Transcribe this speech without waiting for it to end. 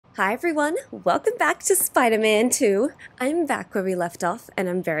Hi everyone, welcome back to Spider-Man 2. I'm back where we left off and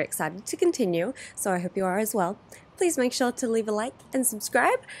I'm very excited to continue, so I hope you are as well. Please make sure to leave a like and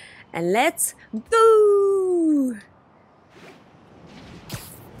subscribe, and let's go!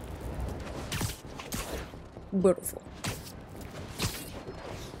 Beautiful.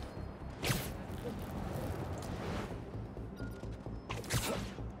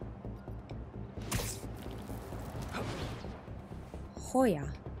 Oh yeah.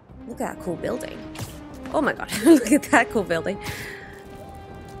 Look at that cool building. Oh my god, look at that cool building.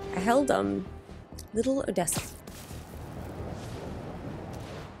 I held, Little Odessa.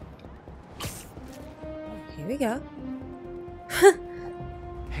 Here we go.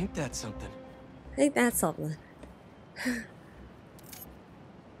 Ain't that something? Ain't that something?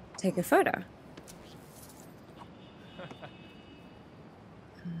 Take a photo.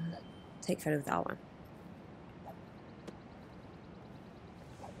 Take a photo with that one.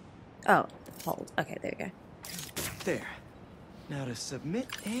 Oh, hold. Okay, there we go. There. Now to submit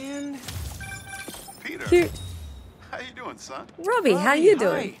and... Peter, Cute. how you doing, son? Robbie, how you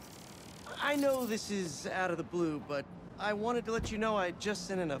doing? Hi. I know this is out of the blue, but I wanted to let you know I just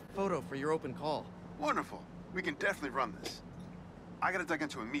sent in a photo for your open call. Wonderful. We can definitely run this. I gotta duck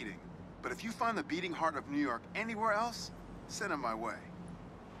into a meeting, but if you find the beating heart of New York anywhere else, send it my way.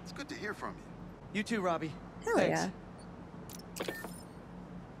 It's good to hear from you. You too, Robbie. Hell Thanks. yeah.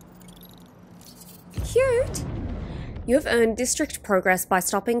 Cute! You have earned district progress by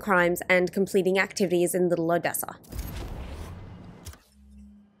stopping crimes and completing activities in Little Odessa.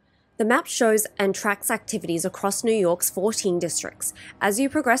 The map shows and tracks activities across New York's 14 districts. As you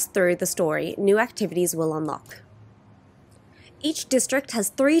progress through the story, new activities will unlock. Each district has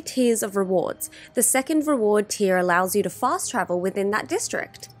 3 tiers of rewards. The second reward tier allows you to fast travel within that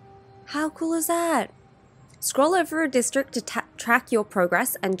district. How cool is that? Scroll over a district to track your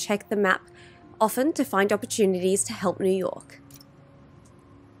progress and check the map often to find opportunities to help New York.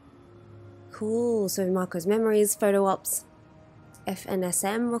 Cool, so Marco's memories, photo ops,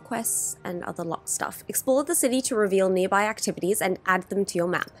 FNSM requests, and other locked stuff. Explore the city to reveal nearby activities and add them to your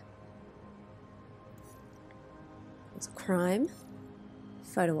map. It's a crime.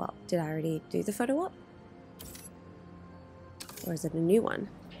 Photo op. Did I already do the photo op? Or is it a new one?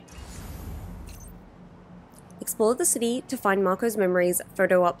 Explore the city to find Marco's memories,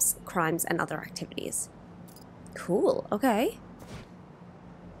 photo ops, crimes, and other activities. Cool, okay.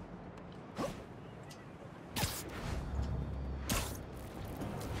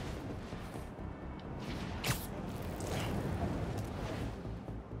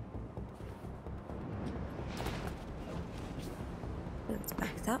 Let's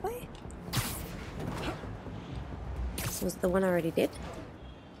back that way. This was the one I already did.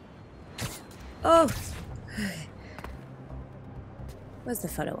 Oh! Where's the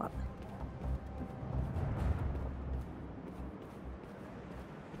photo up?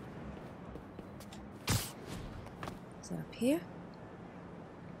 Is it up here?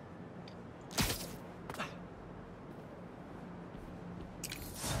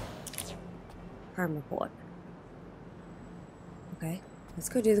 Crime report. Okay, let's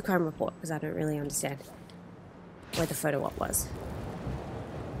go do the crime report because I don't really understand where the photo op was.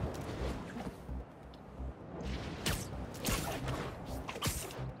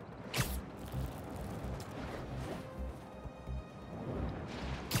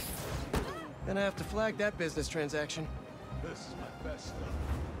 Gonna have to flag that business transaction. This is my best stuff.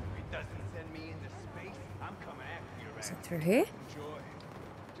 If it doesn't send me into space, I'm coming after your Is ass. it through here? Enjoy.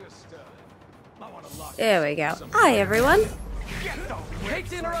 Just, might want to lock There we go. Hi, everyone. Hate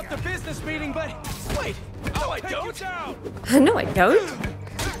to interrupt the business meeting, but wait. No, I don't. down. No, I don't.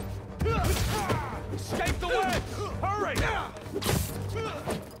 Escape the way. Hurry.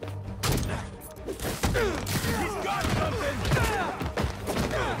 He's got something.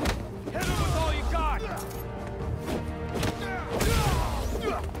 Hit him with all you got.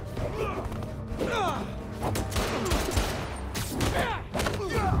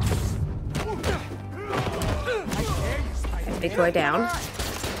 Big boy down.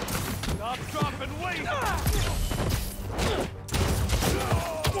 Stop, drop, and wait.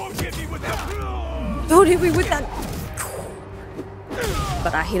 Won't hit me with that. Don't hit me with that.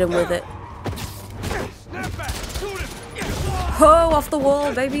 But I hit him with it. Snap back. Shoot him. Oh, off the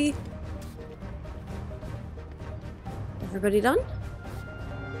wall, baby. Everybody done?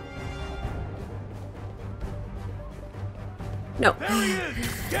 No. There he is.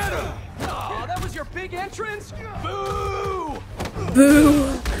 Get him. Oh, that was your big entrance? Boo.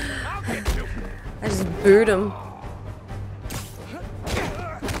 Boo. I'll get you. I just booed him.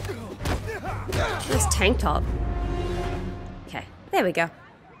 Nice tank top. Okay, there we go.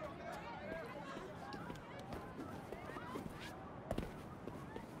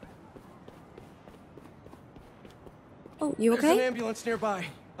 You There's an okay? ambulance nearby.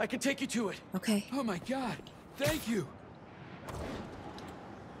 I can take you to it. Okay. Oh my god. Thank you.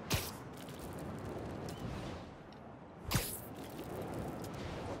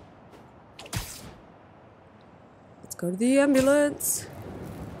 Let's go to the ambulance.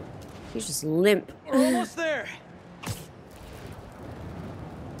 He's just limp. We're almost there.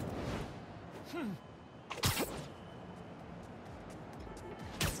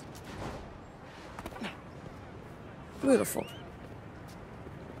 Beautiful.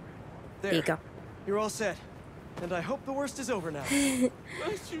 There you go. You're all set. And I hope the worst is over now.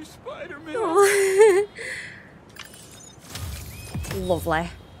 Bless you, Spider-Man. Aw. Lovely.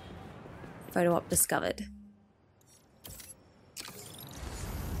 Photo op discovered.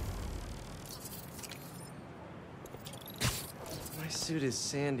 My suit is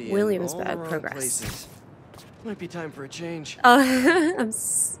sandy. William's and all bad the wrong progress. places. Might be time for a change. Oh, I'm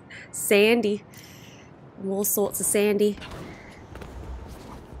sandy. I'm all sorts of sandy.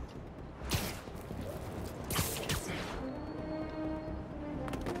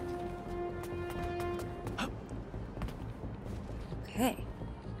 Okay.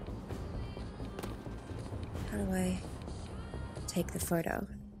 How do I take the photo?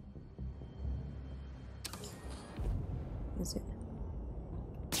 Is it?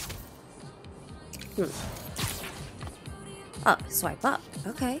 Oh, swipe up.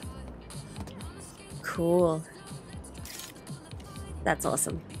 Okay. Cool. That's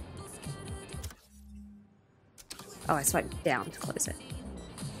awesome. Oh, I swiped down to close it.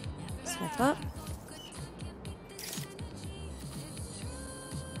 Swipe up.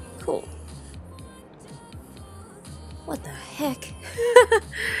 Cool. What the heck?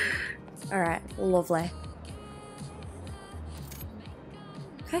 Alright, lovely.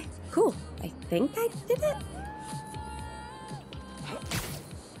 Okay, cool. I think I did it.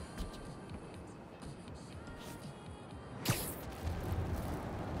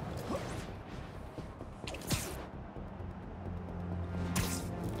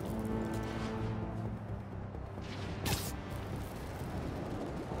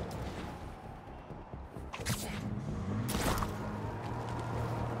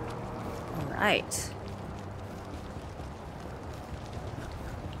 Right.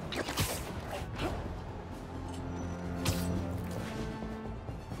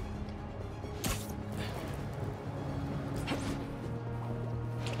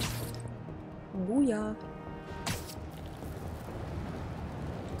 Booyah.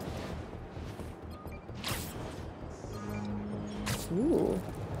 Ooh.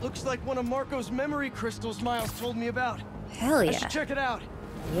 Looks like one of Marco's memory crystals Miles told me about. Hell I yeah. should check it out.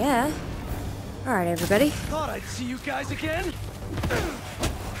 Yeah. Alright, everybody. Thought I'd see you guys again.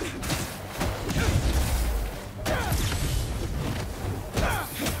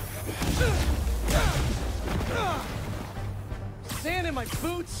 Sand in my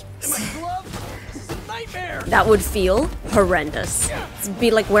boots, in my gloves. This is a nightmare. That would feel horrendous. It'd be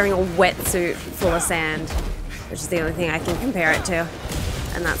like wearing a wetsuit full of sand, which is the only thing I can compare it to.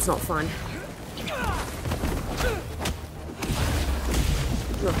 And that's not fun.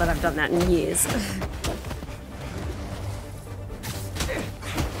 Not that I've done that in years.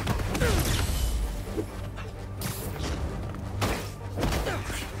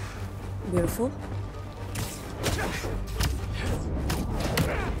 Beautiful.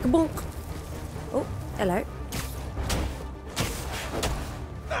 Kabonk. Oh, hello.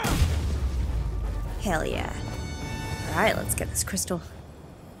 Hell yeah. Alright, let's get this crystal.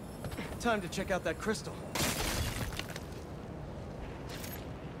 Time to check out that crystal.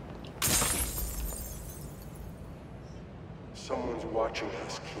 Someone's watching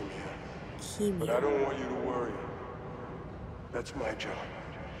us, Kimia. But I Kimia. don't want you to worry. That's my job.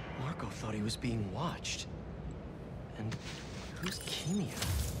 Marco thought he was being watched. And who's Kimia?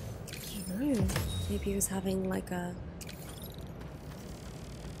 I don't know. Maybe he was having like a...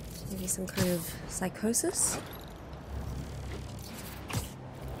 maybe some kind of psychosis?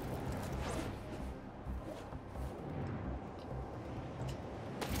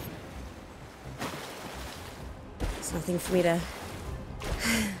 There's nothing for me to...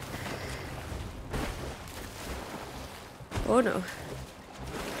 oh no.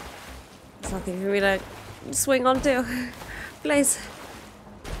 There's nothing for me to swing onto. Please.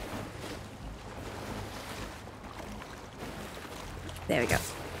 There we go.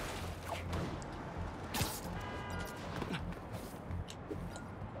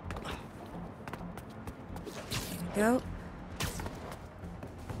 There we go.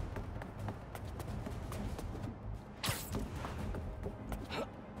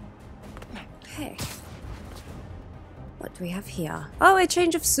 Okay. What do we have here? Oh, a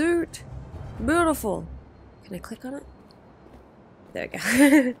change of suit. Beautiful. Can I click on it? There we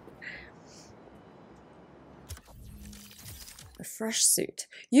go. A fresh suit.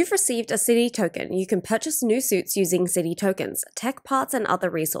 You've received a city token. You can purchase new suits using city tokens, tech parts, and other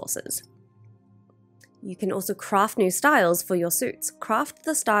resources. You can also craft new styles for your suits. Craft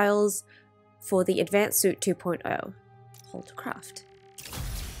the styles for the Advanced Suit 2.0. Hold to craft.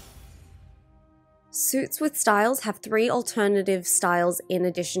 Suits with styles have 3 alternative styles in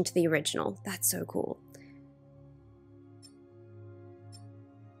addition to the original. That's so cool.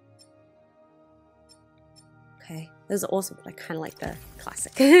 Okay, those are awesome, but I kind of like the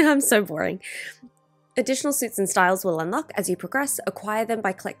classic. I'm so boring. Additional suits and styles will unlock as you progress. Acquire them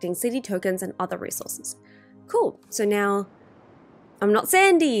by collecting city tokens and other resources. Cool, so now I'm not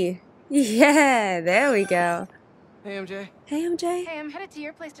Sandy. Yeah, there we go. Hey, MJ. Hey, MJ. Hey, I'm headed to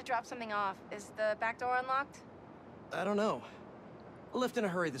your place to drop something off. Is the back door unlocked? I don't know. I left in a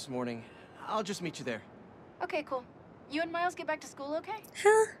hurry this morning. I'll just meet you there. Okay, cool. You and Miles get back to school okay?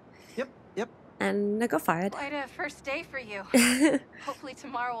 Huh? Yep. And I got fired. Quite a first day for you. Hopefully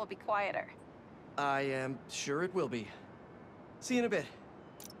tomorrow will be quieter. I am sure it will be. See you in a bit.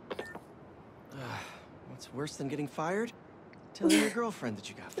 What's worse than getting fired? Telling your girlfriend that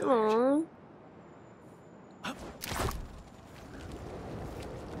you got fired. Aww.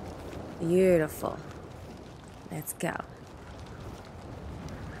 Beautiful. Let's go.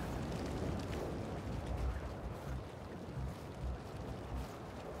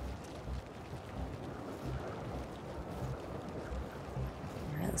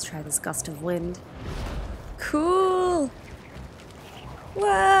 Alright, let's try this gust of wind. Cool!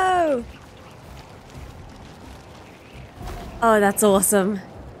 Whoa! Oh, that's awesome.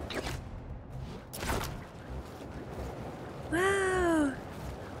 Wow!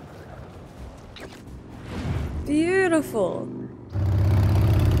 Beautiful.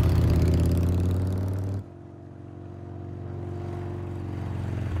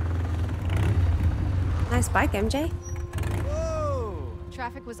 Nice bike, MJ. Whoa!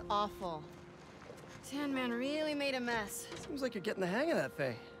 Traffic was awful. Sandman really made a mess. Seems like you're getting the hang of that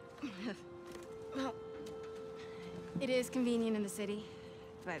thing. Well, it is convenient in the city,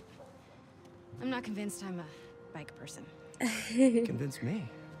 but I'm not convinced I'm a bike person. Convince me.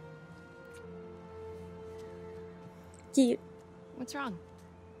 Cute. What's wrong?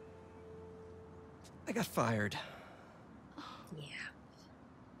 I got fired. Yeah.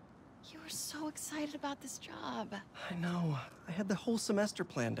 You were so excited about this job. I know. I had the whole semester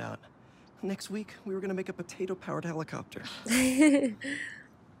planned out. Next week, we were gonna make a potato-powered helicopter.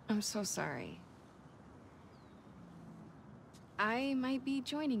 I'm so sorry. I might be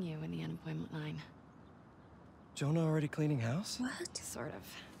joining you in the unemployment line. Jonah already cleaning house? What? Sort of.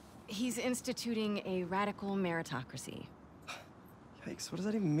 He's instituting a radical meritocracy. Yikes, what does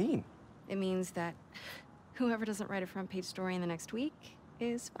that even mean? It means that whoever doesn't write a front page story in the next week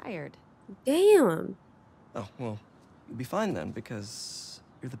is fired. Damn. Oh, well, you'll be fine then, because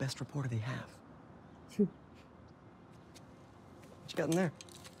you're the best reporter they have. What you got in there?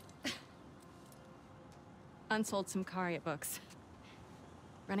 Unsold Symkaria books.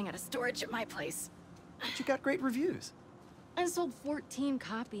 Running out of storage at my place. But you got great reviews. I sold 14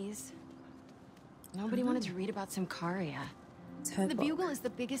 copies. Nobody wanted to read about Symkaria. The Bugle is the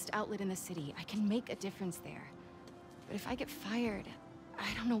biggest outlet in the city. I can make a difference there. But if I get fired,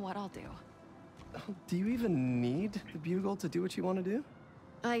 I don't know what I'll do. Do you even need the Bugle to do what you want to do?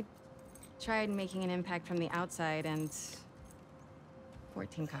 I tried making an impact from the outside and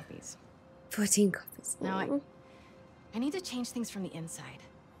 14 copies. 14 copies. Now I need to change things from the inside.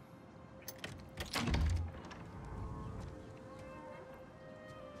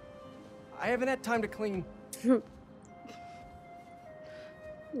 I haven't had time to clean.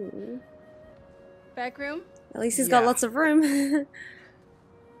 Back room? At least he's got Yeah. lots of room.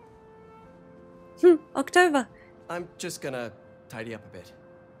 October. I'm just gonna tidy up a bit.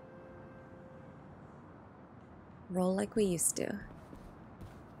 Roll like we used to.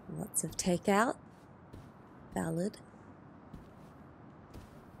 Lots of takeout. Valid.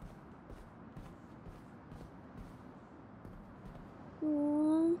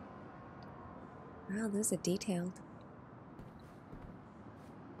 Aww. Wow, those are detailed.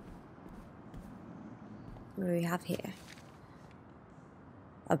 What do we have here?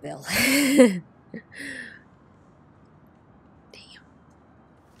 A bill. Damn.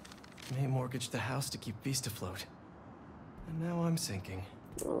 May mortgaged the house to keep Beast afloat. And now I'm sinking.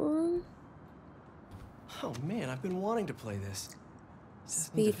 Aww. Oh man, I've been wanting to play this.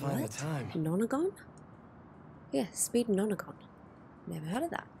 Just need Speed to find what? the time. Nonagon? Yeah, Speed Nonagon. Never heard of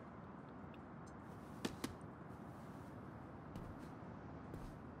that.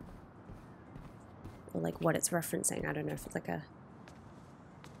 Or like what it's referencing. I don't know if it's like a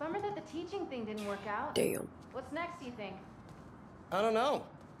teaching thing didn't work out. Damn. What's next, do you think? I don't know.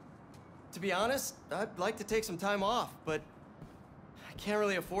 To be honest, I'd like to take some time off, but I can't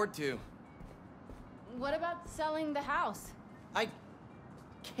really afford to. What about selling the house? I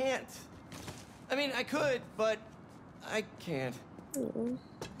can't. I mean, I could, but I can't.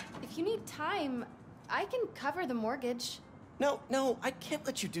 If you need time, I can cover the mortgage. No, I can't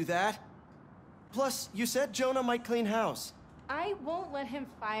let you do that. Plus, you said Jonah might clean house. I won't let him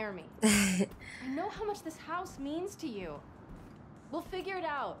fire me. I know how much this house means to you. We'll figure it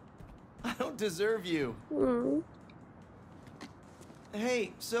out. I don't deserve you.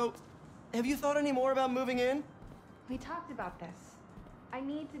 Hey, so, have you thought any more about moving in? We talked about this. I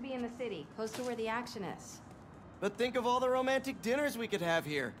need to be in the city, close to where the action is. But think of all the romantic dinners we could have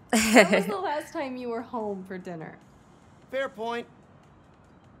here. When was the last time you were home for dinner? Fair point.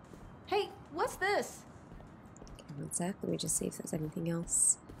 Hey, what's this? Okay, one sec. Let me just see if there's anything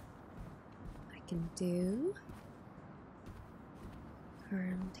else I can do.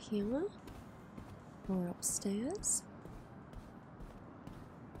 Around here. Or upstairs.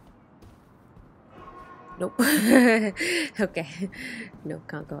 Nope. Okay. No,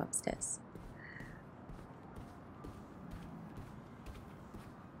 can't go upstairs.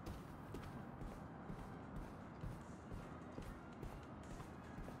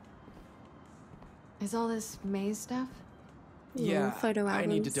 Is all this May's stuff? Yeah, photo I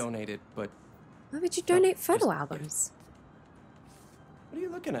need to albums. donate it, but Why would you donate photo just- albums? what are you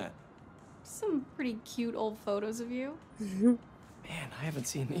looking at? Some pretty cute old photos of you. Man, I haven't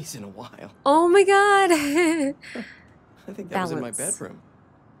seen these in a while. Oh my god! I think that was in my Balance. bedroom.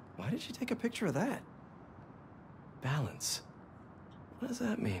 Why did she take a picture of that? Balance. What does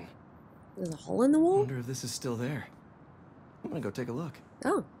that mean? There's a hole in the I wall? wonder if this is still there. I'm gonna go take a look.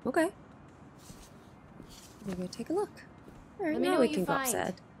 Oh, okay. Let me go take a look. Alright, Let me now know we what can you go find.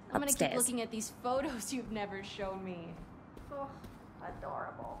 upstairs. I'm gonna keep Upstairs. looking at these photos you've never shown me. Oh,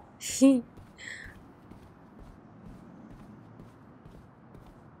 adorable.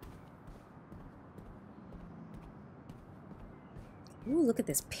 Ooh, look at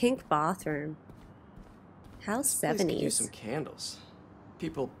this pink bathroom. How This place could use 70s. some candles.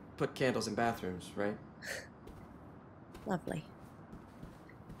 People put candles in bathrooms, right? Lovely.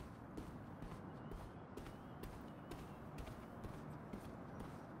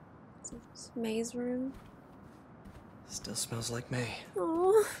 It's May's room. Still smells like May.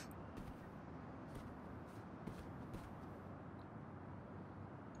 Oh.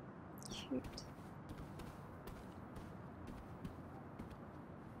 Cute.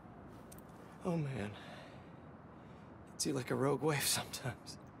 Oh man. Hits you like a rogue wave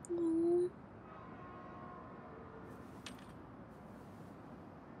sometimes. Aw.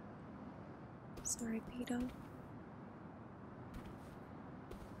 Sorry, Peter.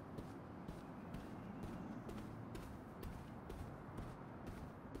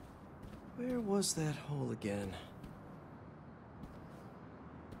 Where was that hole again?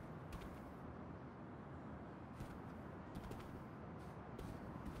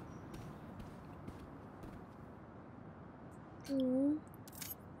 Aw.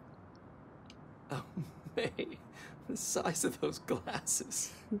 Oh, May. The size of those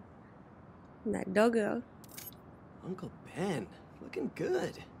glasses. That doggo. Uncle Ben, looking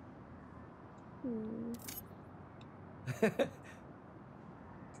good. Hmm.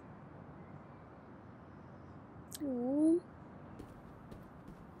 Aw.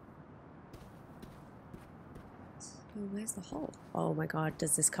 So where's the hole? Oh my god,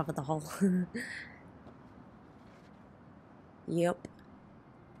 does this cover the hole? Yep.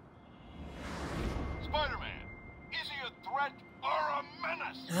 Spider-Man, is he a threat or a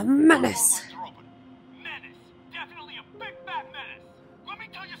menace? A menace. All lines are open. Menace. Definitely a big fat menace. Let me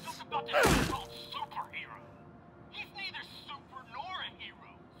tell you something about this thing called superhero. He's neither super nor a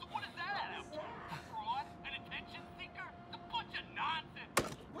hero. So what does that add up to? A fraud? An attention seeker? A bunch of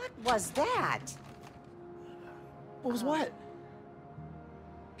nonsense. What was that? What was what?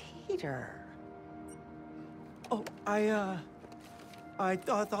 Peter. Oh, I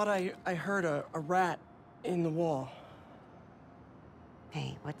thought I heard a rat in the wall.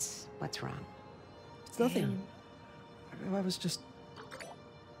 Hey, what's wrong? It's nothing. I was just...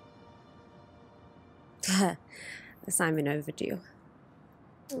 Assignment overdue.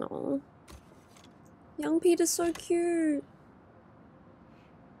 Oh, young Peter's so cute.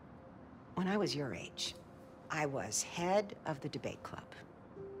 When I was your age, I was head of the debate club,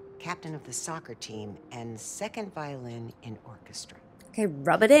 captain of the soccer team, and second violin in orchestra. Okay,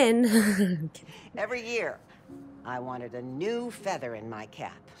 rub it in. Every year, I wanted a new feather in my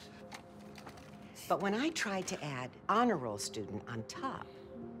cap. But when I tried to add honor roll student on top,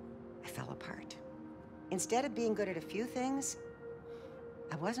 I fell apart. Instead of being good at a few things,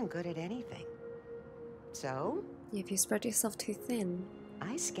 I wasn't good at anything. So, If you spread yourself too thin.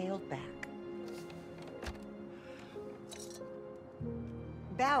 I scaled back.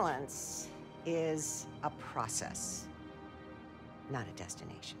 Balance is a process, not a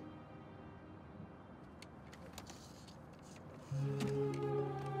destination.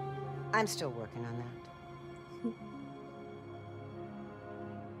 I'm still working on that.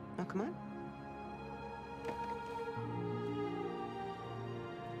 Oh, come on.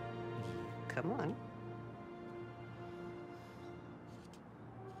 Come on.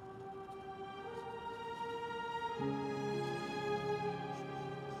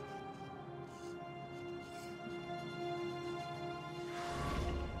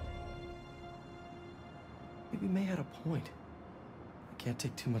 Maybe May had a point. I can't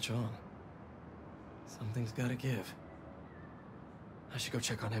take too much on. Something's gotta give. I should go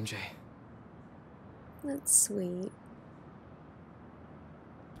check on MJ. That's sweet.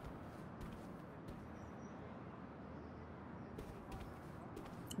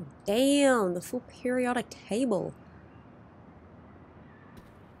 Damn, the full periodic table.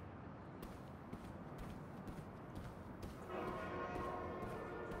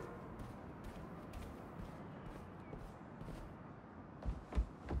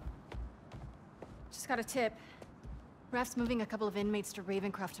 Just got a tip. Raph's moving a couple of inmates to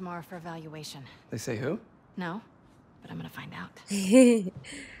Ravencroft tomorrow for evaluation. They say who? No, but I'm gonna find out.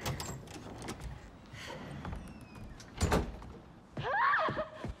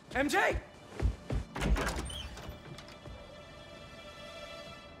 MJ!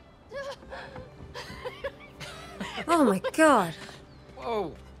 Oh my god.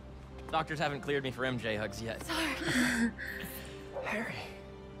 Whoa. Doctors haven't cleared me for MJ hugs yet. Harry,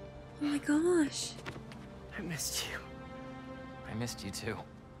 Oh my gosh. I missed you. I missed you too.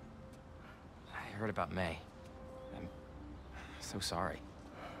 I heard about May. I'm so sorry.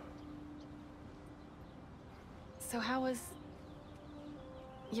 So how was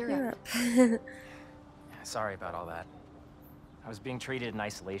Europe? Sorry about all that. I was being treated in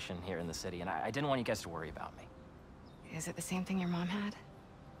isolation here in the city, and I didn't want you guys to worry about me. Is it the same thing your mom had?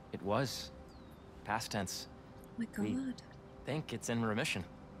 It was. Past tense. Oh my god. Think it's in remission.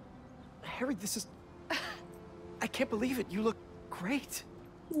 Harry, this is... I can't believe it. You look great.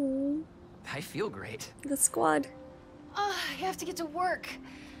 Ooh, I feel great. the squad. I have to get to work.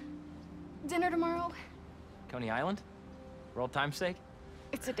 Dinner tomorrow? Coney Island? For old time's sake?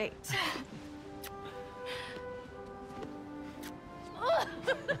 It's a date.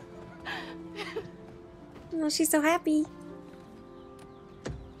 Oh, she's so happy.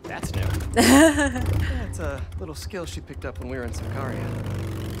 That's new. That's a little skill she picked up when we were in Sicaria.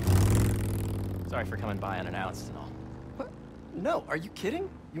 Sorry for coming by unannounced and all. What? No, are you kidding?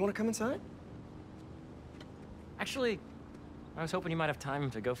 You want to come inside? Actually, I was hoping you might have time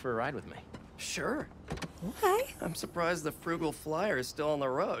to go for a ride with me. Sure. Okay. I'm surprised the frugal flyer is still on the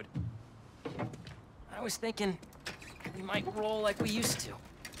road. I was thinking we might roll like we used to.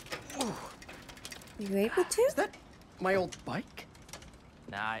 Ooh, Are you able to? is that my old bike?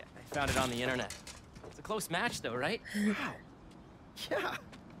 Nah, I found it on the internet. It's a close match though, right? Wow. Yeah.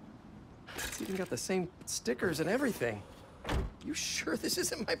 It's even got the same stickers and everything. You sure this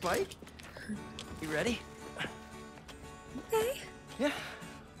isn't my bike? You ready? Okay. Yeah.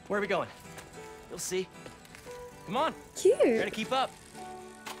 Where are we going? You'll see. Come on. Cute. Try to keep up.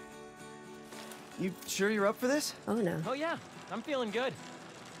 You sure you're up for this? Oh no. Oh yeah, I'm feeling good.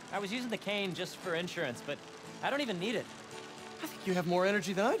 I was using the cane just for insurance, but I don't even need it. I think you have more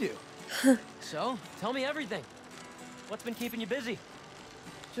energy than I do. So, tell me everything. What's been keeping you busy?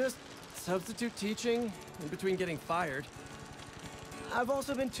 Just substitute teaching in between getting fired. I've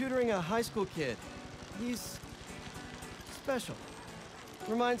also been tutoring a high school kid. He's special.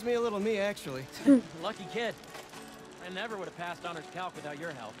 Reminds me a little of me, actually. Lucky kid. I never would have passed honors calc without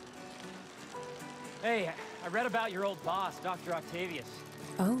your help. Hey, I read about your old boss, Dr. Octavius.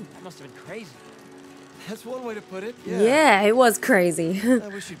 Oh. That must have been crazy. That's one way to put it. Yeah, it was crazy. I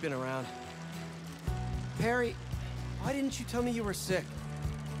wish you'd been around. Harry, why didn't you tell me you were sick?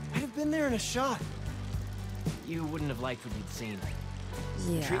 I'd have been there in a shot. You wouldn't have liked what you'd seen.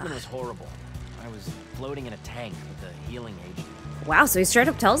 Yeah. The treatment was horrible. I was floating in a tank with a healing agent. Wow, so he straight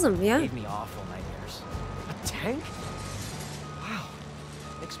up tells him, yeah. Gave me awful nightmares. A tank? Wow.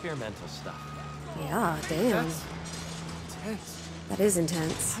 Experimental stuff. Yeah, damn. That's intense. That is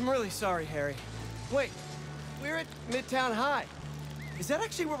intense. I'm really sorry, Harry. Wait, we're at Midtown High. Is that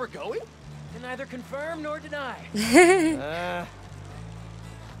actually where we're going? Can neither confirm nor deny.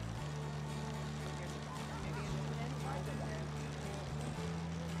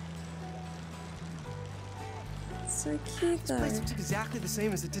 So cute though. This place looks exactly the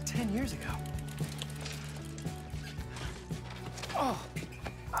same as it did 10 years ago. Oh.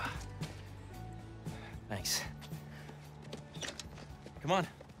 Thanks. Come on.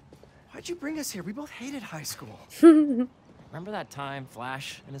 Why'd you bring us here? We both hated high school. Remember that time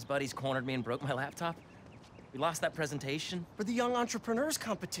Flash and his buddies cornered me and broke my laptop? We lost that presentation. For the Young Entrepreneurs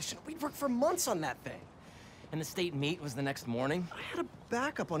Competition. We'd worked for months on that thing. And the state meet was the next morning. I had a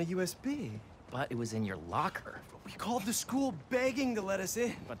backup on a USB. But it was in your locker. We called the school begging to let us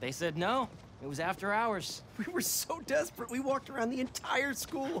in. But they said no. It was after hours. We were so desperate, we walked around the entire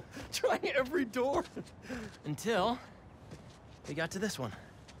school, trying every door. Until we got to this one.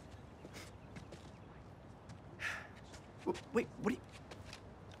 Wait, what do you...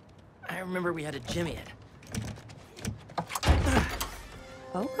 I remember we had to jimmy it.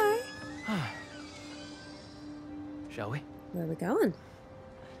 Okay. Shall we? Where are we going?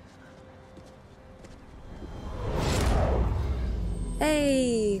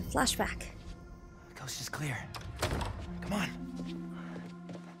 Hey, flashback. The coast is clear. Come on.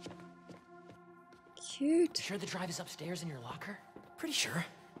 Cute. You sure the drive is upstairs in your locker? Pretty sure.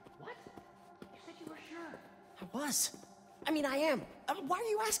 What? You said you were sure. I was. I mean, I am. Why are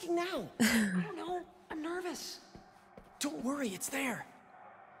you asking now? I don't know. I'm nervous. Don't worry, it's there.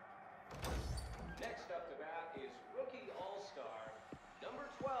 Next up to bat is rookie all-star, number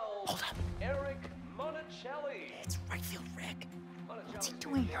 12, Hold up. Eric Monticelli. It's right field, Rick. What's he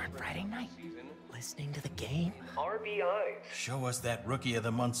doing here on Friday night? Listening to the game? RBIs. Show us that Rookie of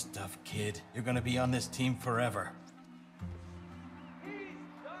the Month stuff, kid. You're gonna be on this team forever.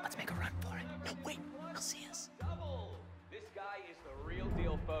 Let's make a run for it. No, wait, he'll see us. Double. This guy is the real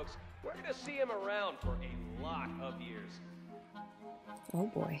deal, folks. We're gonna see him around for a lot of years. Oh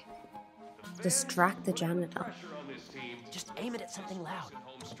boy. Distract the janitor. Pressure on this team. Just aim it at something loud.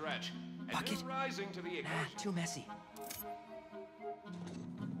 Home stretch. And Bucket. they're rising to the occasion. Too messy.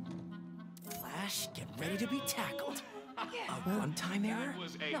 Flash, get ready to be tackled. A one-time error?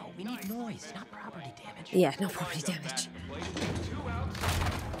 No, we need noise, not property damage. Yeah, no property damage.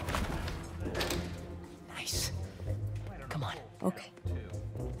 Nice. Come on. Okay.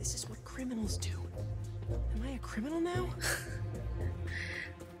 This is what criminals do. Am I a criminal now?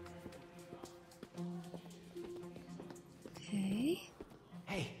 Okay.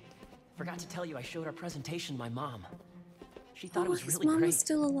 Hey, forgot to tell you I showed our presentation to my mom. She thought it Oh, was his really mom great. was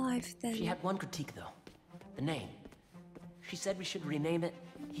still alive then. She had one critique though. The name. She said we should rename it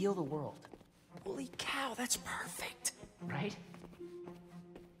Heal the World. Holy cow, that's perfect. Right?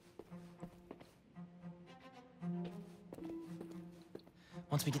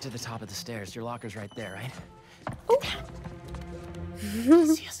 Once we get to the top of the stairs, your locker's right there, right?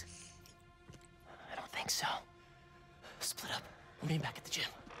 See us? I don't think so. Split up. We'll meet back at the gym.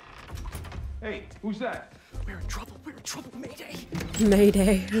 Hey, who's that? We're in trouble, Mayday.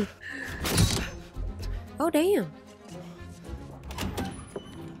 Mayday. Oh, damn.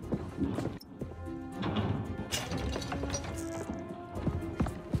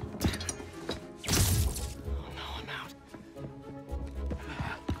 Oh no, I'm out.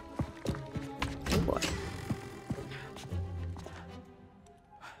 Oh boy.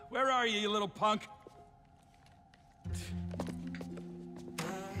 Where are you little punk?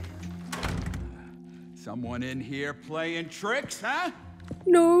 Someone in here playing tricks, huh?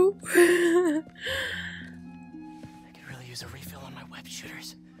 No. I could really use a refill on my web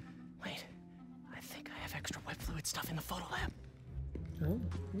shooters. Wait, I think I have extra web fluid stuff in the photo lab. Oh,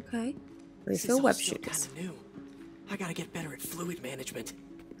 okay. This is Refill all web still shooters. kinda new. I gotta get better at fluid management.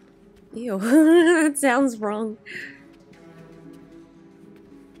 Ew. That sounds wrong.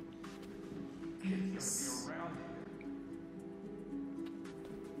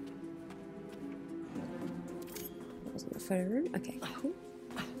 That was in the photo room. Okay, cool.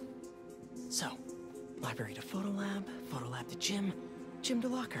 So, library to photo lab to gym, gym to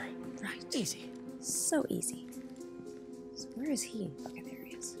locker. Right. Easy. So easy. So where is he? Okay, there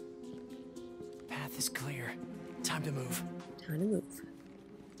he is. Path is clear. Time to move. Time to move.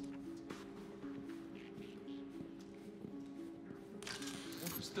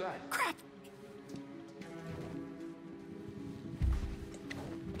 Who's that? Crap!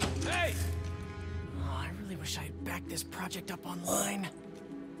 Hey! Oh, I really wish I had backed this project up online.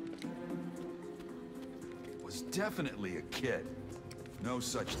 Was definitely a kid. No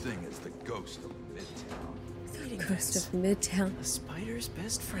such thing as the ghost of Midtown. Feeding Ghost vents. of Midtown. A spider's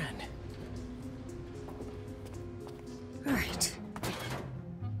best friend. Alright.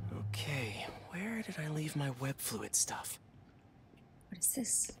 Okay, where did I leave my web fluid stuff? What is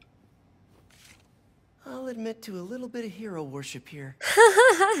this? I'll admit to a little bit of hero worship here.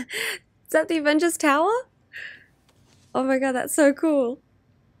 Is that the Avengers Tower? Oh my god, that's so cool.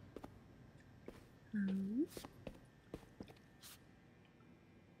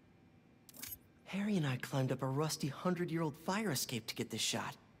 Harry and I climbed up a rusty 100-year-old fire escape to get this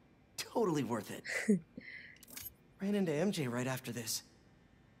shot. Totally worth it. Ran into MJ right after this.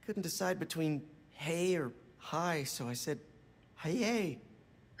 Couldn't decide between hey or hi, so I said, hey.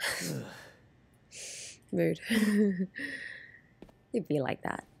 Mood. You'd be like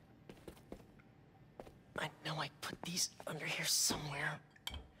that. I know I put these under here somewhere.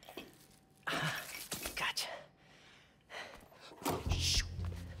 Gotcha. Shoo.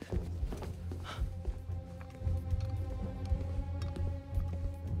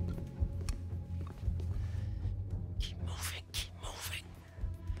 Keep moving, keep moving.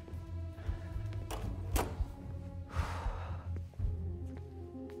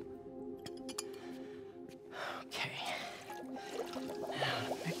 Okay.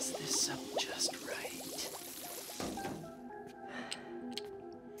 Now mix this up just right.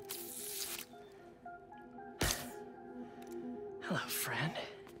 Hello, friend.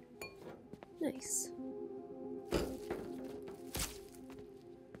 Nice.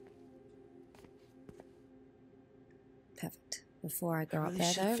 Perfect. Before I go up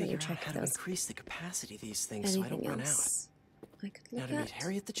there though, let me check if there's increase the capacity of these things so I don't anything run out. else I could Now look to meet at.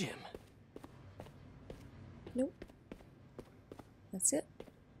 Harry at the gym. Nope. That's it.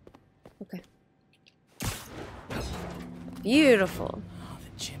 Okay. Beautiful. Oh, the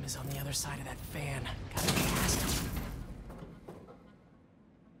gym is on the other side of that fan. Gotta be past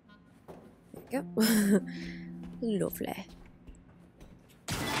There we go. Lovely.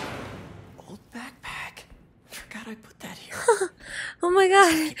 Old backpack. Forgot I put that here. Oh my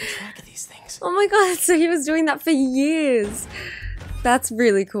god. Keeping track of these things. Oh my god, so he was doing that for years. That's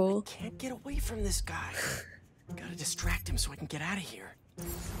really cool. Can't get away from this guy. Gotta distract him so I can get out of here.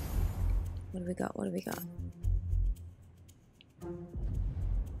 What do we got? What do we got?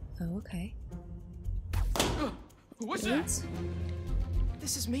 Oh, okay. What's that?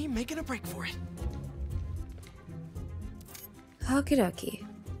 This is me making a break for it. Okie dokie.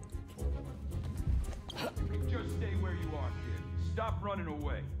 Just stay where you are, kid. Stop running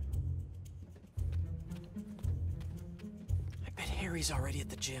away. I bet Harry's already at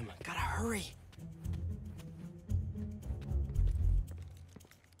the gym. Gotta hurry.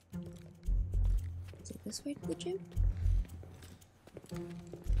 Is it this way to the gym?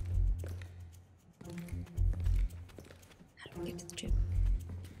 How do we get to the gym?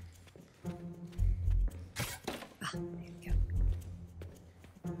 Ah, there we go.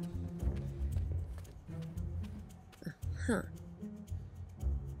 Uh-huh.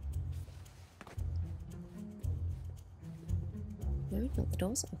 No, not the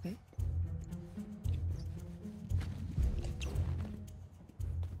doors. Okay.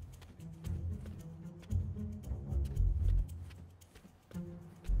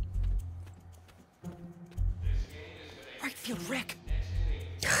 Right field, Rick.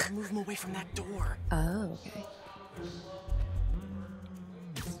 Move him away from that door. Oh, okay.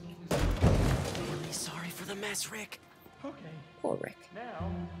 Really sorry for the mess, Rick. Okay. Poor Rick.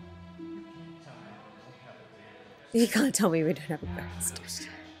 Now. You can't tell me we don't have a ghost.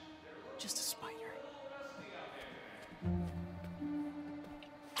 Just a spider.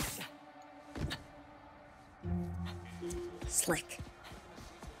 Slick.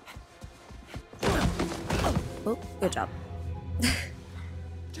 Oh, good job.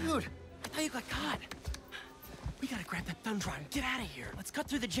 Dude, I thought you got caught. We gotta grab that thumb drive and get out of here. Let's cut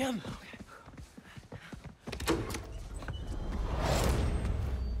through the gym. Okay.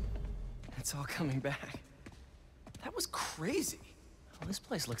 It's all coming back. That was crazy. Well, this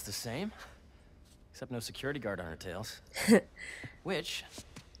place looks the same. Except no security guard on our tails. Which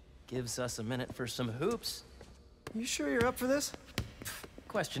gives us a minute for some hoops. You sure you're up for this?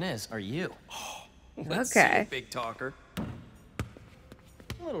 Question is, are you? Let's see Okay. you, big talker.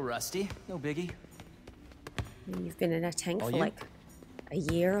 A little rusty, no biggie. You've been in a tank Oh, for you? like a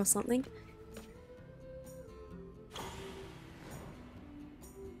year or something.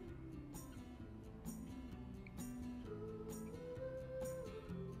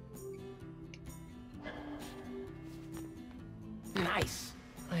 Nice.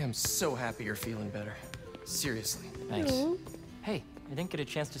 I am so happy you're feeling better. Seriously. Thanks. Aw. Hey, I didn't get a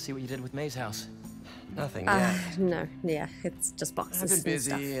chance to see what you did with May's house. Nothing yet. No, yeah, it's just boxes I've been and busy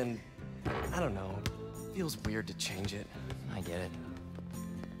stuff. and I don't know. Feels weird to change it. I get it.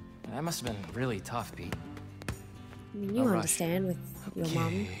 That must have been really tough, Pete. I mean, No you rush. understand with your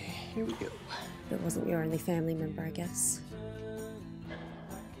mum. Here we go. It wasn't your only family member, I guess.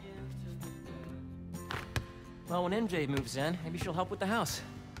 Well, when MJ moves in, maybe she'll help with the house.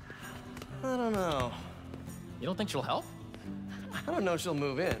 I don't know. You don't think she'll help? I don't know if she'll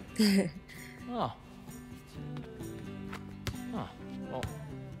move in. Oh. Oh, well,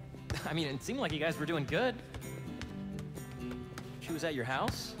 I mean, it seemed like you guys were doing good. She was at your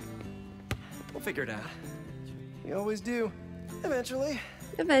house? We'll figure it out. We always do. Eventually.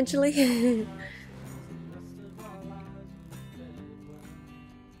 Eventually.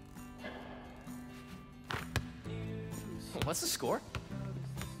 What's the score?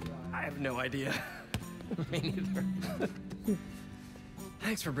 I have no idea. Me neither.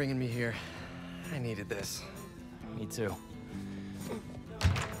 Thanks for bringing me here. I needed this. Me too.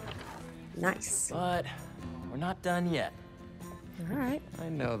 Nice. But we're not done yet. All right. I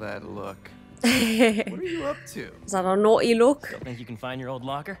know that look. What are you up to? Is that a naughty look? Still think you can find your old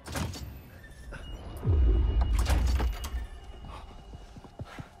locker?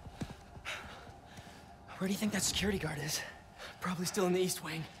 Where do you think that security guard is? Probably still in the East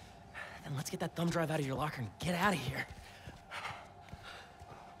Wing. Then let's get that thumb drive out of your locker and get out of here.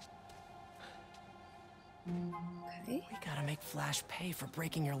 Okay. We gotta make Flash pay for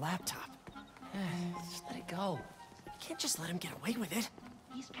breaking your laptop. Just let it go. You can't just let him get away with it.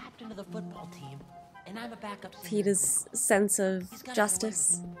 He's captain of the football team, and I'm a backup singer. Peter's sense of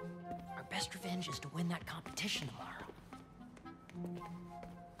justice. Our best revenge is to win that competition tomorrow.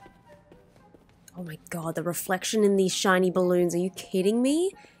 Oh my god, the reflection in these shiny balloons. Are you kidding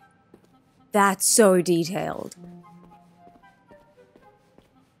me? That's so detailed.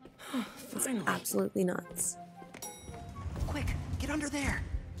 It's absolutely nuts. Quick, get under there.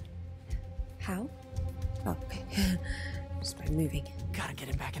 How? Oh, okay. Just by moving. Gotta get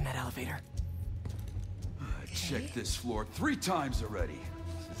him back in that elevator. I checked this floor 3 times already.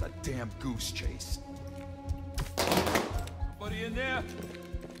 This is a damn goose chase. Anybody in there?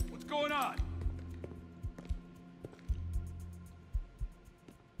 What's going on?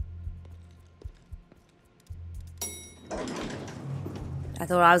 I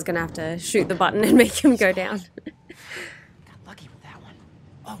thought I was gonna have to shoot the button and make him go down. Got lucky with that one.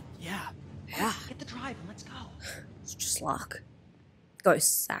 Oh, yeah. Yeah. Get the drive and let's go. It's just luck.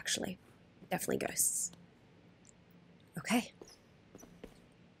 Ghosts, actually. Definitely ghosts. Okay.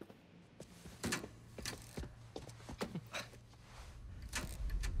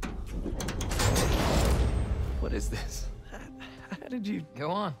 What is this? How did you...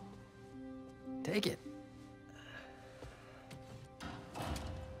 Go on. Take it.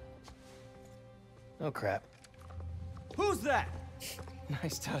 Oh, crap. Who's that?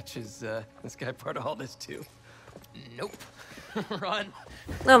 Nice touch. Is this guy part of all this too? Nope. Run.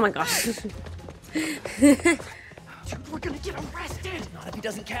 Oh my gosh. Dude, we're gonna get arrested! Not if he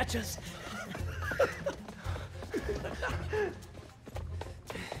doesn't catch us.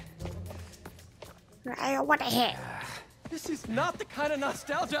 What the heck? This is not the kind of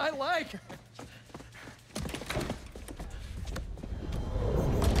nostalgia I like.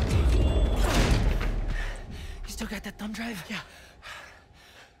 You still got that thumb drive? Yeah.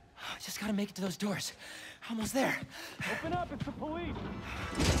 Just gotta make it to those doors. Almost there. Open up, it's the police.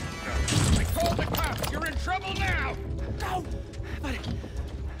 I called the cops. You're in trouble now. No! But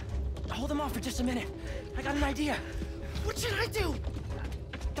hold them off for just a minute. I got an idea. What should I do?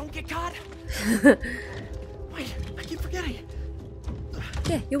 Don't get caught? Wait, I keep forgetting.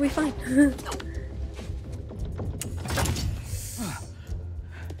 Yeah, you'll be fine.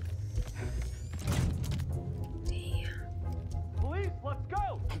 Police, let's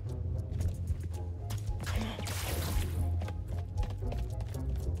go.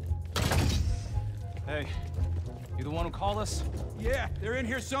 Hey, you the one who called us? Yeah, they're in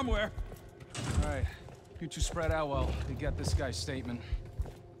here somewhere. All right, you two spread out while we get this guy's statement.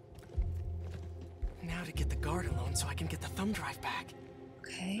 Now to get the guard alone so I can get the thumb drive back.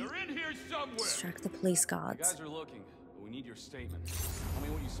 Okay. They're in here somewhere. Distract the police You guards. guys are looking, but we need your statement. Tell me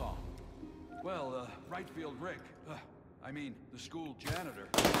what you saw. Well, right field Rick. I mean, the school janitor.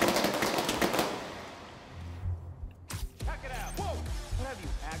 Check it out. Whoa! What have you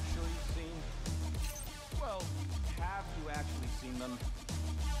actually seen? Well, have you actually seen them?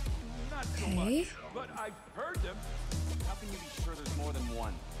 Not so Okay. much, but I've heard them. How can you be sure there's more than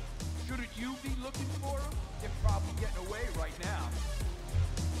one? Shouldn't you be looking for them? They're probably getting away right now.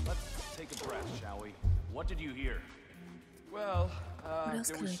 Let's take a breath, shall we? What did you hear? Well, else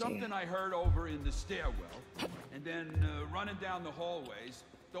there can was I do? something I heard over in the stairwell, and then running down the hallways.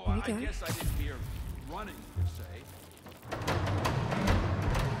 Though I Okay. guess I didn't hear running per se.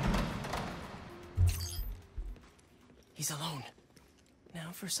 He's alone.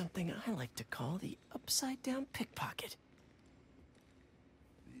 Now for something I like to call the upside-down pickpocket.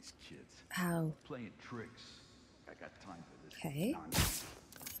 These kids How? playing tricks. I got time for this. Okay. nonsense.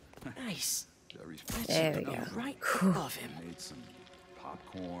 Nice. There we go. Right above him. Made some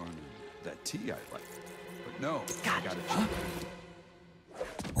popcorn and that tea I like. But no, I got it.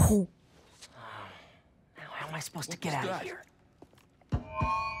 Now, how am I supposed to get out of here?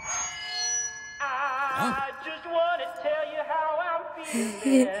 I just want to tell you how I'm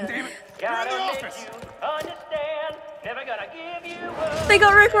feeling. Damn it! Gotta You're in the make office. you understand. Never gonna give you up. They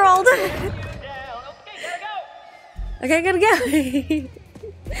got rickrolled. Okay, gotta go. Okay, gotta go.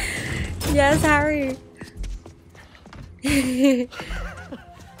 Yes, Harry. Good?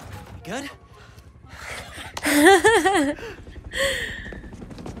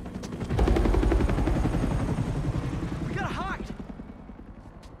 We gotta hide.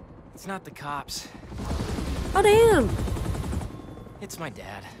 It's not the cops. Oh, damn. It's my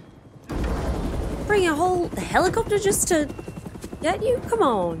dad. Bring a whole helicopter just to get you? Come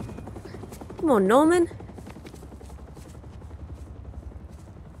on. Come on, Norman.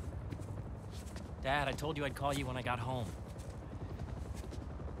 Dad, I told you I'd call you when I got home.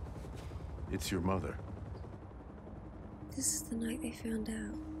 It's your mother. This is the night they found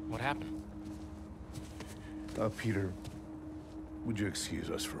out. What happened? Peter, would you excuse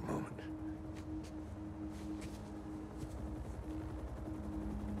us for a moment?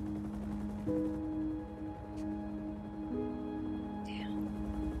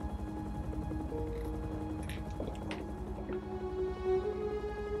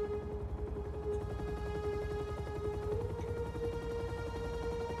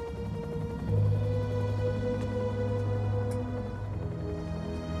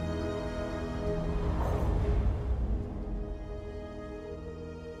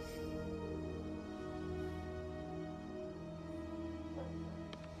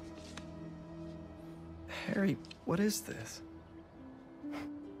 Harry, what is this? You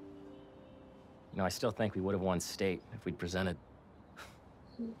know, I still think we would have won state if we'd presented.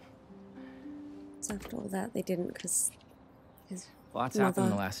 So after all that, they didn't because his Lots mother happened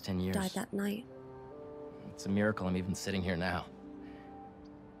in the last 10 years. died that night. It's a miracle I'm even sitting here now.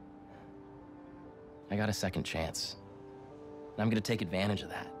 I got a second chance. And I'm gonna take advantage of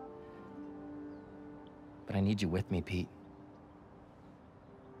that. But I need you with me, Pete.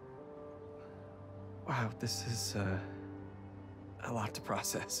 Wow, this is a lot to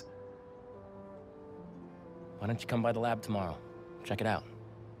process. Why don't you come by the lab tomorrow? Check it out.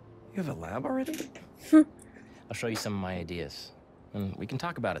 You have a lab already? I'll show you some of my ideas. And we can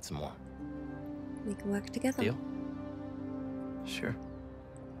talk about it some more. We can work together. Deal? Sure.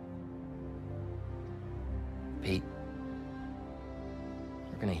 Pete,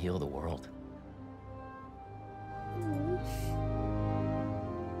 we're gonna heal the world.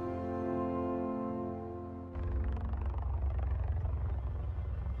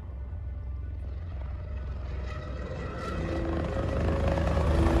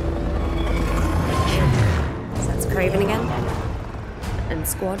 So that's Kraven again. And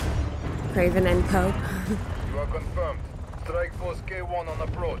Squad. Kraven and Co. You are confirmed. Strike Force K1 on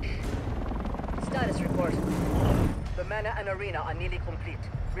approach. Status report. The manor and arena are nearly complete.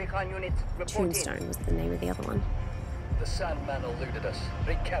 Recon units reporting. Tombstone was the name of the other one. The Sandman eluded us.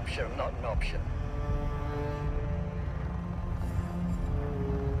 Recapture not an option.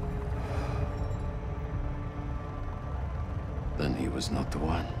 Then he was not the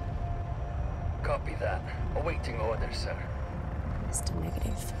one. Copy that. Awaiting orders, sir. Mr.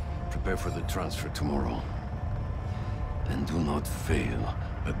 Negative. Prepare for the transfer tomorrow. And do not fail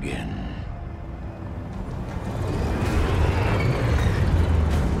again.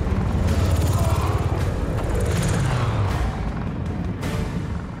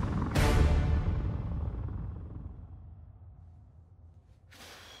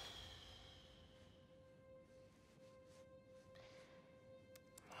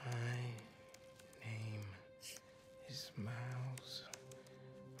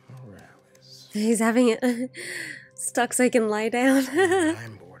 He's having it stuck so he can lie down.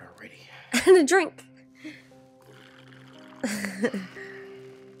 I'm bored already. And a drink.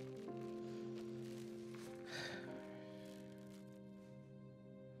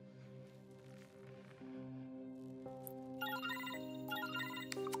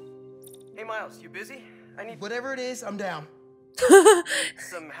 Hey, Miles, you busy? I need Whatever it is, I'm down.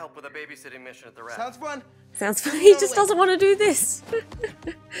 some help with a babysitting mission at the rap. Sounds fun. Sounds funny. He just doesn't want to do this.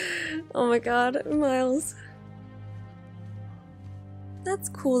 Oh my god, Miles. That's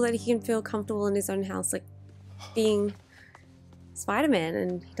cool that he can feel comfortable in his own house, like being Spider-Man,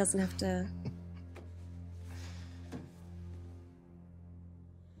 and he doesn't have to.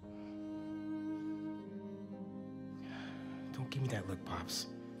 Don't give me that look, Pops.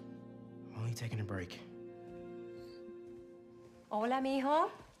 I'm only taking a break. Hola, mijo.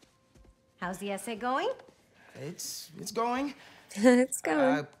 How's the essay going? It's going. It's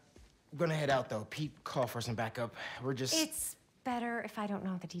going. I'm gonna head out though. Pete called for some backup. We're just. It's better if I don't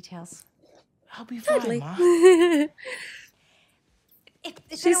know the details. I'll be fine, Ma.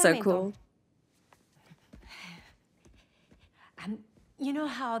 She's so cool. You know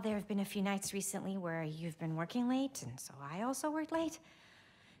how there have been a few nights recently where you've been working late, and so I also worked late?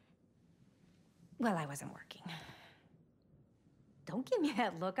 Well, I wasn't working. Don't give me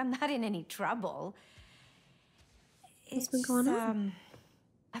that look. I'm not in any trouble. What's been going on?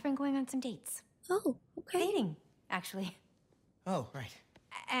 I've been going on some dates. Oh, okay. Dating, actually. Oh, right.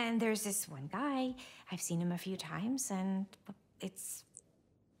 And there's this one guy. I've seen him a few times, and it's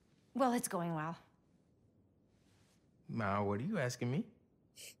going well. Ma, what are you asking me?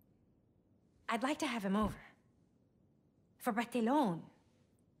 I'd like to have him over. For Barthelone.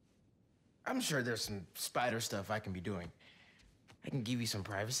 I'm sure there's some spider stuff I can be doing. I can give you some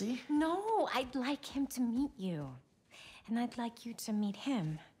privacy. No, I'd like him to meet you. And I'd like you to meet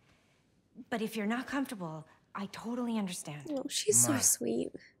him. But if you're not comfortable, I totally understand. Oh, she's so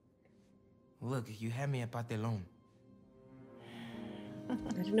sweet. Look, you had me at Barthelone. I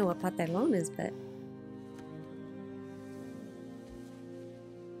don't know what Barthelone is, but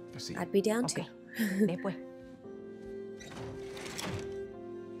I'd be down to.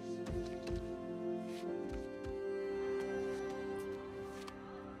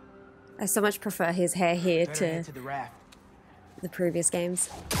 I so much prefer his hair here to the previous games.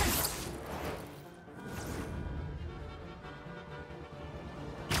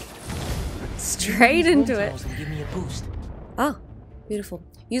 Straight into it. Give me a boost. Oh, beautiful.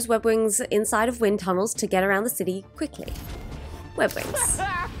 Use web wings inside of wind tunnels to get around the city quickly. Web wings.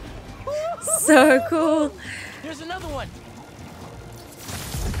 So cool. Here's another one.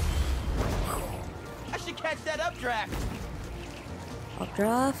 I should catch that updraft.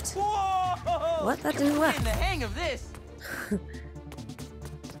 Updraft? Whoa! What? That didn't work. I'm getting the hang of this.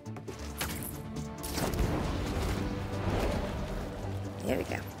 There we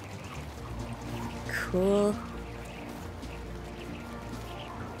go. Cool.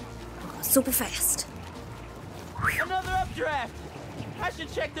 Oh, super fast. Another updraft. I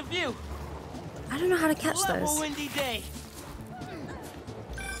should check the view. I don't know how to catch Love those. a windy day.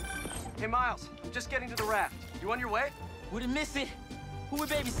 Hey, Miles, just getting to the raft. You on your way? Wouldn't miss it. Who we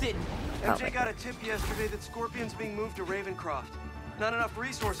babysitting? MJ got a tip yesterday that Scorpion's being moved to Ravencroft. Not enough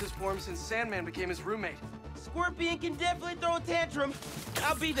resources for him since Sandman became his roommate. Scorpion can definitely throw a tantrum.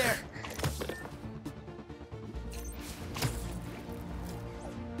 I'll be there.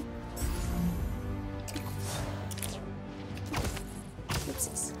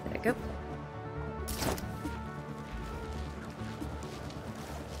 Oopsies. There we go.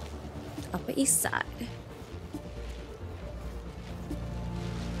 Upper East Side.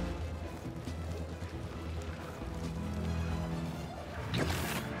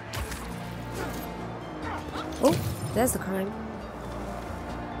 Oh, there's the crime.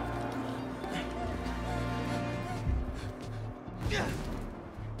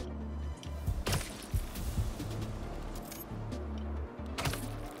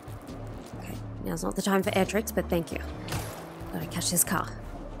 Okay, now's not the time for air tricks, but thank you. Gotta catch this car.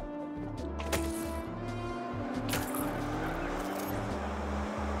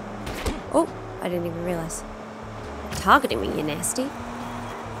 Oh, I didn't even realize. Targeting me, you nasty.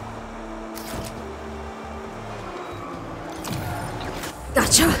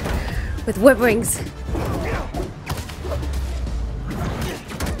 Gotcha! With web wings.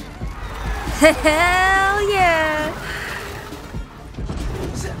 Hell yeah!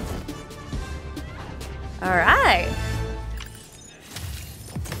 Alright.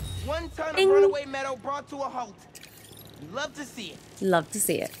 One ton of runaway metal brought to a halt. Love to see it. Love to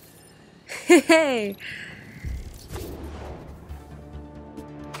see it. Hey!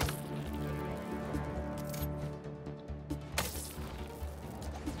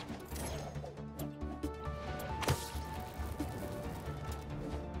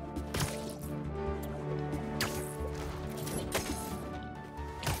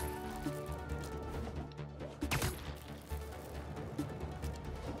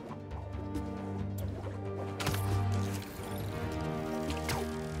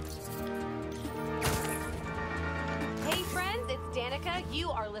 You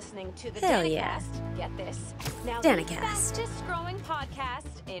are listening to the Hell Danicast. yeah. Get this. Now, Danicast. the fastest growing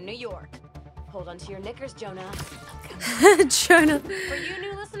podcast in New York. Hold on to your knickers, Jonah. Jonah. For you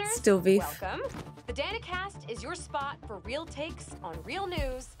new listeners, Still beef. welcome. The Danicast is your spot for real takes on real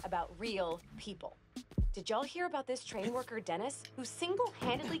news about real people. Did y'all hear about this train worker, Dennis, who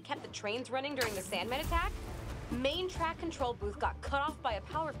single-handedly kept the trains running during the Sandman attack? main track control booth got cut off by a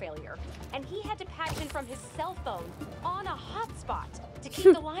power failure, and he had to patch in from his cell phone on a hotspot to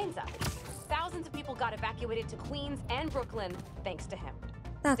keep the lines up. Thousands of people got evacuated to Queens and Brooklyn thanks to him.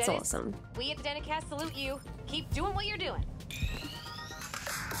 That's Dennis, awesome. We at the Denicast salute you. Keep doing what you're doing.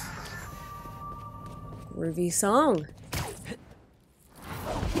 Groovy song.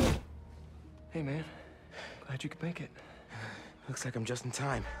 Hey, man. Glad you could make it. Looks like I'm just in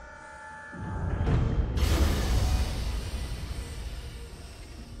time.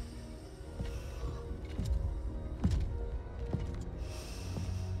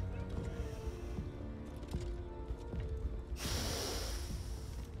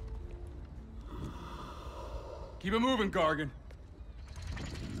 Keep it moving, Gargan.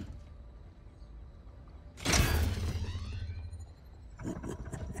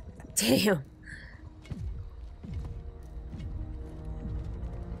 Damn.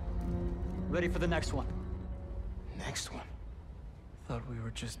 Ready for the next one. Next one? Thought we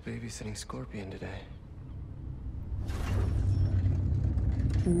were just babysitting Scorpion today.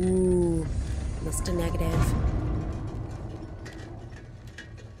 Ooh, Mr. Negative.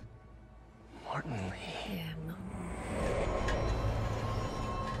 Martin Lee. Yeah, no.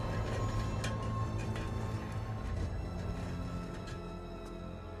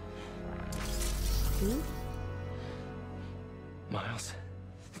 Miles.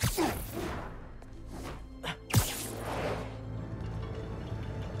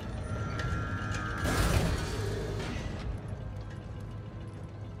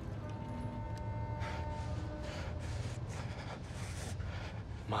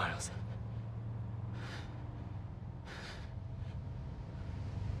 Miles.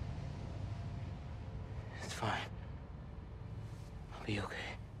 It's fine. I'll be okay.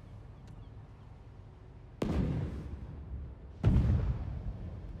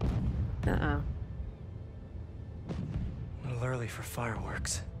 Uh-oh. A little early for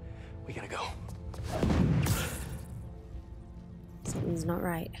fireworks. We gotta go. Something's not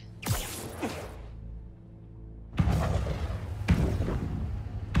right.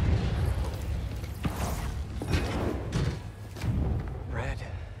 Red,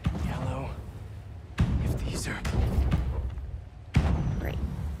 yellow. If these are... Great.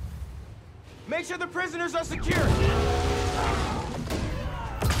 Make sure the prisoners are secure!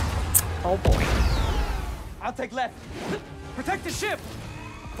 Oh boy. I'll take left. Protect the ship!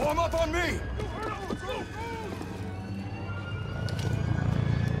 Form up on me!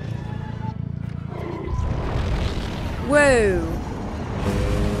 Whoa.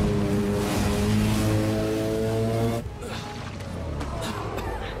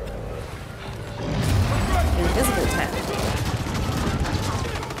 Invisible tech.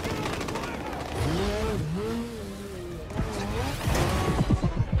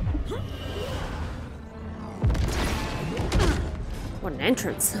 What an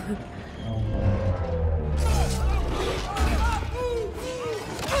entrance.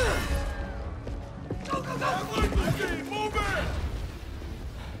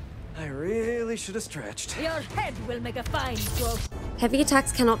 I really should have stretched. Your head will make a fine stroke. Heavy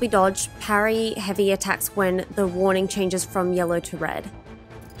attacks cannot be dodged. Parry heavy attacks when the warning changes from yellow to red.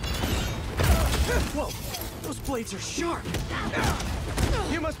 Whoa! Those blades are sharp!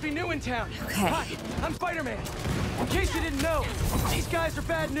 You must be new in town. Okay. Hi, I'm Spider-Man. In case you didn't know, these guys are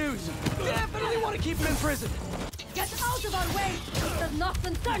bad news. Definitely want to keep them in prison. Get out of our way! It does not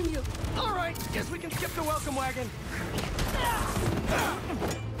concern you! All right, guess we can skip the welcome wagon.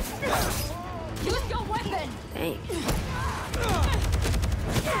 Use your weapon! Dang.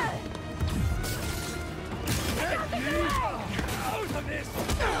 Out of this!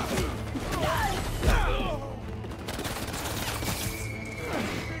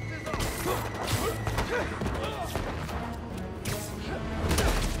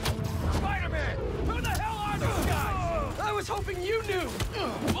 Spider-Man! Who the hell are those guys? I was hoping you knew!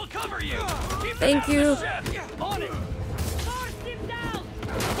 We'll cover you! Keep Thank you. On it! Force him down!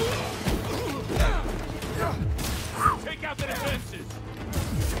 Take out the defenses!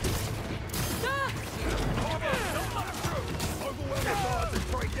 Overwhelm the guards and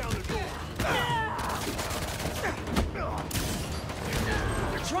break down the door!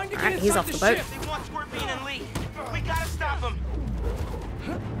 They're trying to get Alright, he's inside off the the boat. ship. They want Scorpion and Lee. We gotta stop them.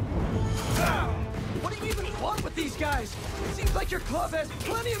 What do you even want with these guys? Seems like your club has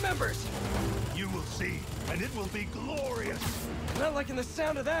plenty of members. You will see, and it will be glorious! Not liking the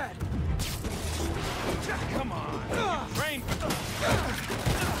sound of that. Come on! Train!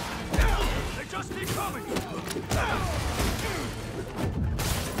 They just keep coming!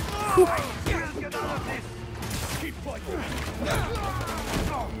 Get out of this! Keep fighting!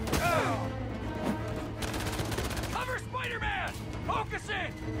 Spider-Man! Focus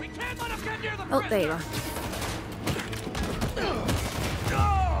in! We can't let him get near the Oh, there you are.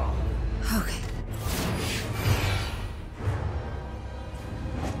 Okay.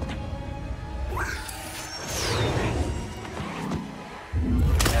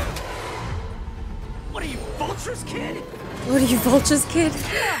 What are you, vultures, kid? What are you, vultures, kid?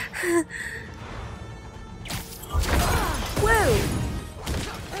 Whoa!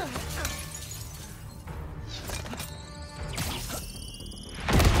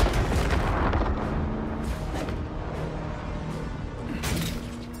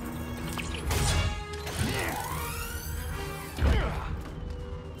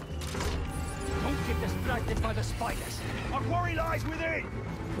 Don't get distracted by the spiders. Our quarry lies within.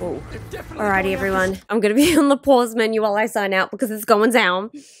 Whoa. Alrighty, everyone. I'm going to be on the pause menu while I sign out because it's going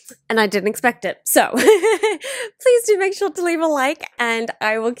down and I didn't expect it. So please do make sure to leave a like and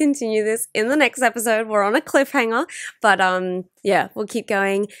I will continue this in the next episode. We're on a cliffhanger, but yeah, we'll keep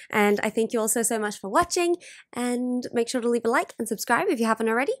going. And I thank you all so much for watching and make sure to leave a like and subscribe if you haven't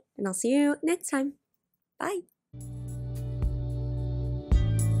already. And I'll see you next time. Bye.